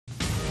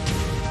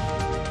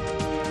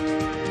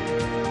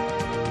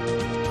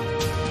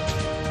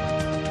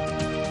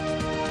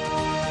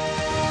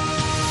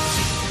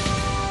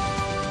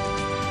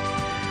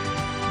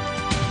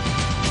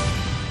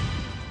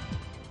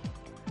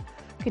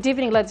Good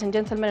evening, ladies and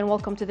gentlemen, and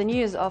welcome to the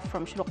news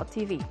from Ashorooq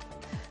Tv.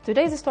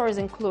 Today's stories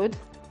include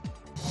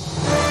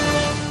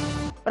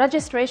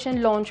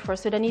registration launch for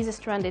Sudanese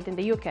stranded in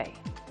the UK.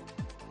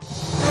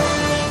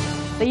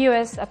 The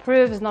US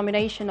approves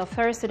nomination of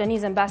first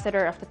Sudanese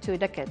ambassador after 2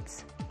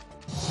 decades.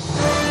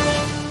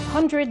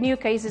 100 new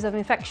cases of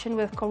infection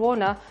with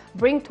corona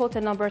bring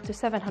total number to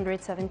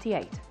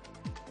 778.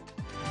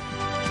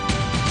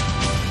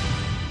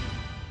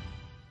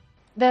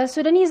 The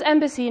Sudanese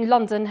embassy in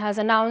London has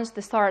announced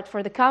the start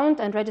for the count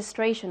and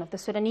registration of the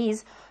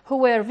Sudanese who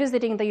were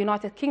visiting the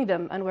United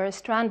Kingdom and were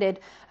stranded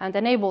and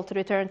unable to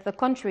return to the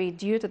country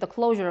due to the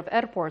closure of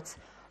airports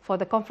for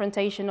the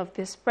confrontation of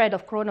the spread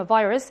of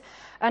coronavirus,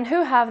 and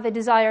who have the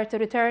desire to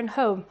return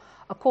home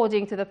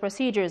according to the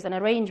procedures and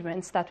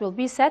arrangements that will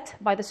be set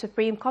by the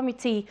Supreme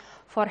Committee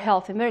for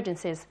Health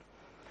Emergencies.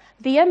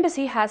 The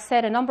embassy has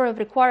set a number of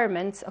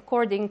requirements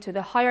according to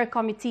the Higher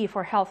Committee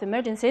for Health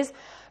Emergencies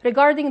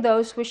regarding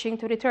those wishing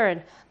to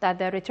return, that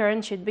their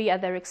return should be at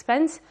their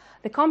expense.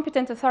 The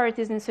competent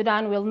authorities in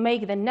Sudan will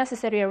make the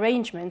necessary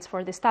arrangements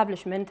for the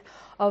establishment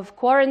of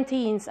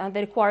quarantines and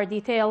the required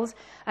details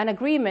and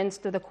agreements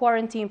to the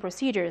quarantine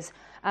procedures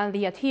and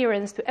the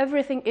adherence to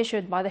everything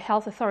issued by the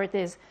health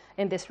authorities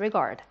in this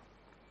regard.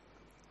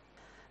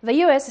 The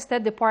U.S.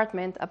 State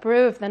Department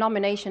approved the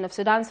nomination of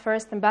Sudan's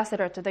first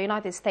ambassador to the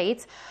United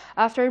States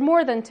after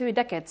more than 2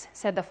 decades,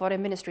 said the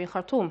Foreign Ministry in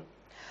Khartoum.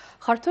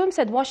 Khartoum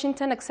said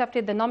Washington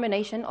accepted the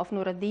nomination of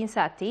Nuruddin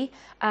Sati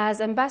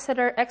as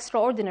Ambassador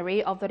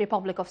Extraordinary of the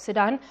Republic of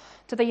Sudan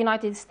to the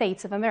United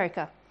States of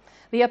America.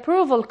 The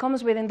approval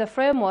comes within the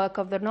framework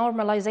of the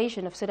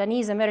normalization of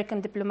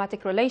Sudanese-American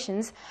diplomatic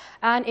relations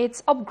and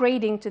its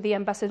upgrading to the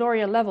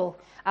ambassadorial level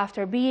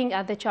after being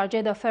at the charge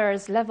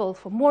d'affaires level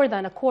for more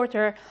than a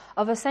quarter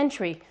of a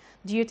century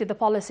due to the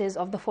policies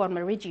of the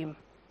former regime.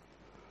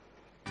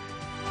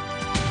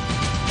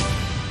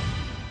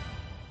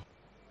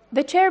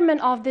 The chairman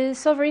of the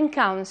Sovereign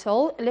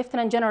Council,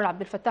 Lieutenant General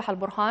Abdel Fattah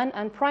al-Burhan,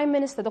 and Prime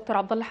Minister Dr.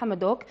 Abdullah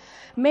Hamdok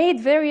made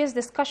various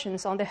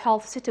discussions on the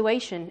health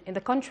situation in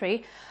the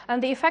country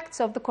and the effects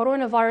of the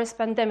coronavirus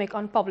pandemic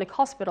on public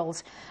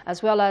hospitals,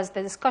 as well as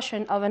the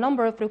discussion of a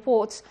number of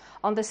reports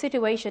on the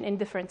situation in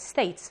different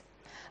states.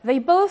 They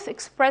both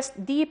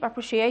expressed deep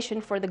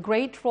appreciation for the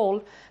great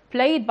role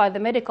played by the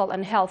medical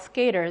and health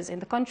cadres in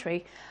the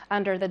country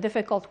under the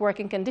difficult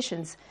working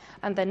conditions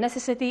and the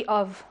necessity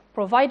of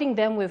providing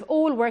them with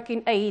all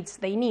working aids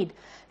they need,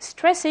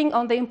 stressing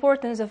on the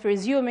importance of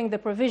resuming the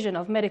provision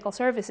of medical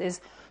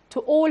services to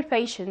all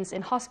patients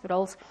in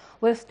hospitals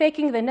with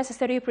taking the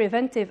necessary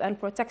preventive and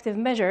protective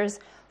measures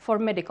for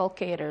medical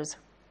cadres.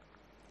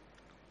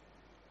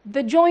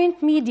 The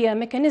joint media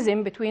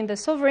mechanism between the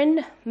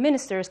Sovereign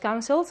Ministers'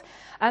 Councils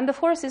and the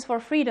Forces for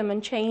Freedom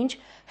and Change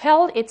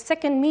held its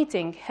second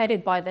meeting,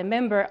 headed by the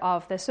member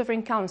of the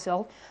Sovereign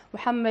Council,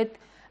 Mohammed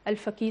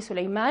Al-Faqih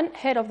Suleiman,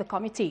 head of the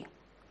committee.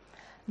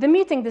 The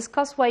meeting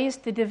discussed ways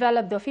to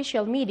develop the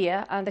official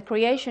media and the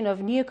creation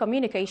of new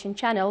communication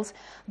channels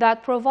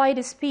that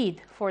provide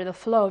speed for the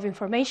flow of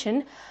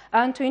information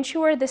and to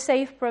ensure the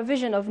safe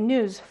provision of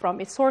news from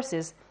its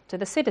sources to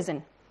the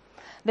citizen.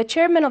 The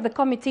chairman of the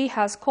committee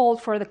has called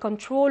for the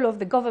control of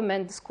the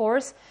government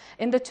discourse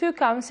in the 2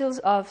 councils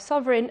of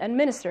sovereign and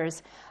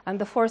ministers and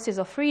the forces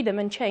of freedom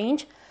and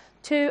change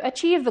to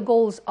achieve the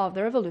goals of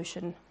the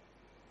revolution.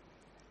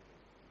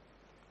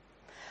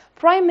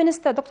 Prime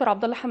Minister Dr.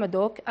 Abdullah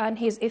Hamdok and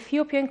his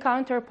Ethiopian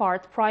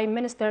counterpart, Prime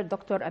Minister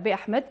Dr. Abiy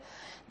Ahmed,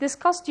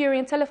 discussed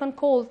during a telephone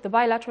call the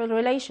bilateral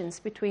relations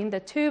between the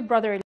 2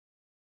 brotherly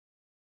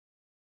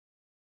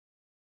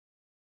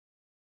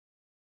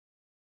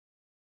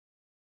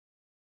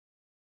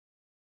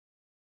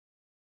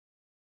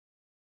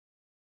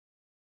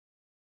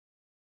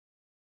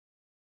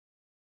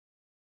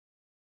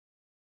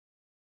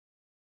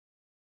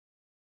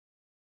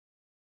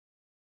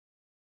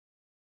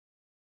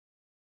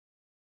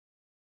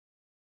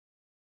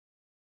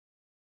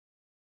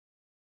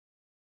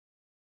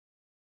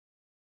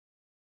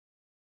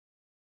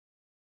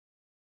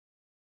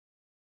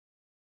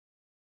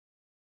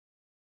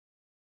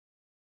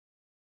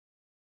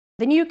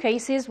The new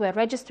cases were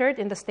registered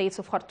in the states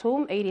of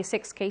Khartoum,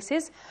 86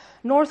 cases,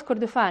 North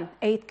Kordofan,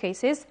 8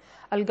 cases,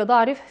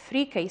 Al-Gadarif,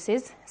 3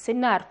 cases,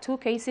 Sinnar, 2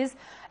 cases,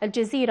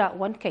 Al-Jazeera,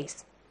 1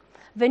 case.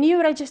 The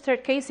new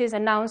registered cases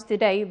announced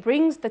today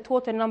brings the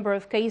total number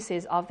of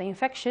cases of the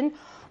infection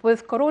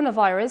with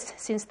coronavirus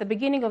since the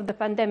beginning of the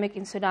pandemic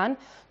in Sudan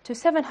to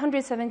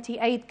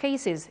 778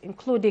 cases,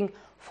 including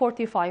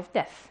 45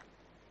 deaths.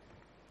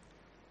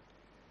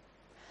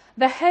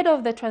 The head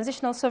of the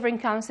Transitional Sovereign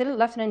Council,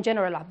 Lieutenant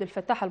General Abdel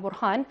Fattah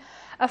al-Burhan,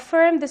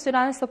 affirmed the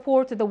Sudan's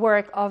support to the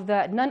work of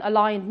the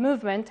non-aligned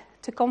movement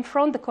to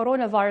confront the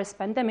coronavirus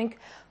pandemic,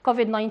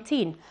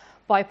 COVID-19,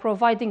 by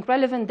providing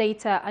relevant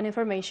data and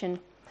information.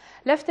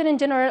 Lieutenant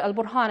General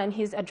al-Burhan, in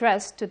his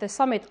address to the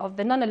summit of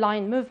the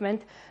non-aligned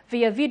movement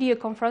via video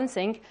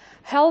conferencing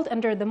held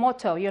under the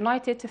motto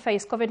United to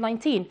Face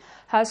COVID-19,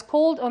 has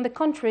called on the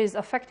countries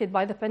affected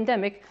by the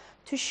pandemic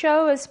to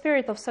show a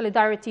spirit of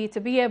solidarity to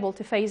be able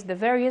to face the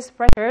various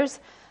pressures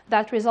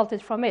that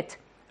resulted from it,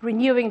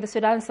 renewing the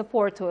Sudan's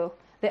support to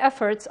the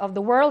efforts of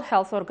the World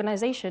Health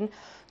Organization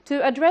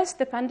to address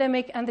the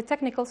pandemic and the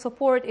technical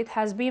support it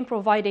has been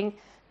providing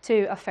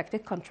to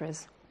affected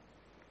countries.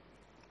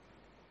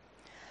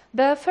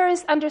 The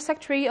first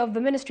Undersecretary of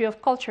the Ministry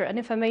of Culture and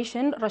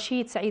Information,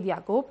 Rashid Saeed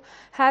Yaqub,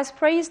 has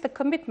praised the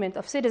commitment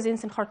of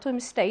citizens in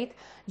Khartoum State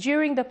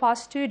during the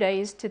past 2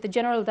 days to the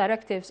general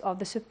directives of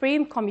the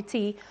Supreme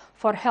Committee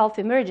for Health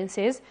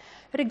Emergencies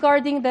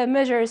regarding the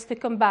measures to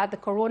combat the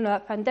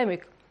corona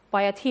pandemic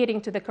by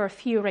adhering to the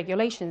curfew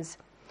regulations.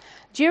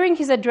 During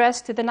his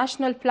address to the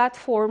National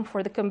Platform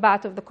for the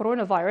Combat of the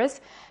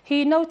Coronavirus,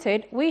 he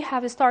noted, "We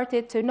have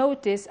started to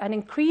notice an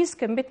increased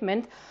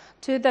commitment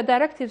to the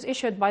directives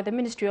issued by the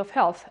Ministry of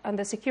Health and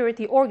the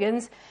security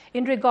organs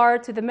in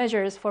regard to the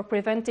measures for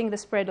preventing the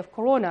spread of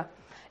corona,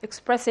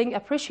 expressing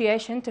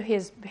appreciation to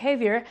his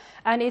behavior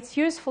and its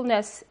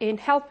usefulness in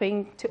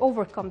helping to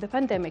overcome the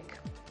pandemic."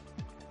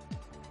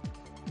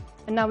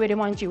 And now we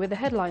remind you with the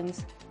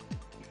headlines.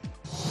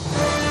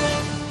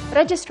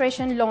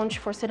 Registration launch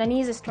for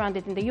Sudanese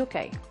stranded in the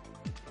UK.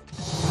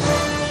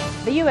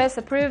 The US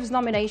approves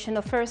nomination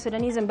of first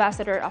Sudanese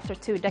ambassador after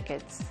 2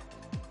 decades.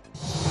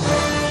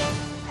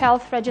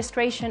 Health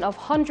registration of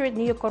 100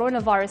 new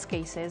coronavirus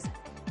cases.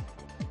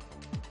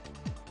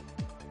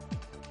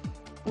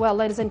 Well,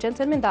 ladies and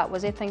gentlemen, that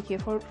was it. Thank you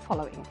for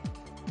following.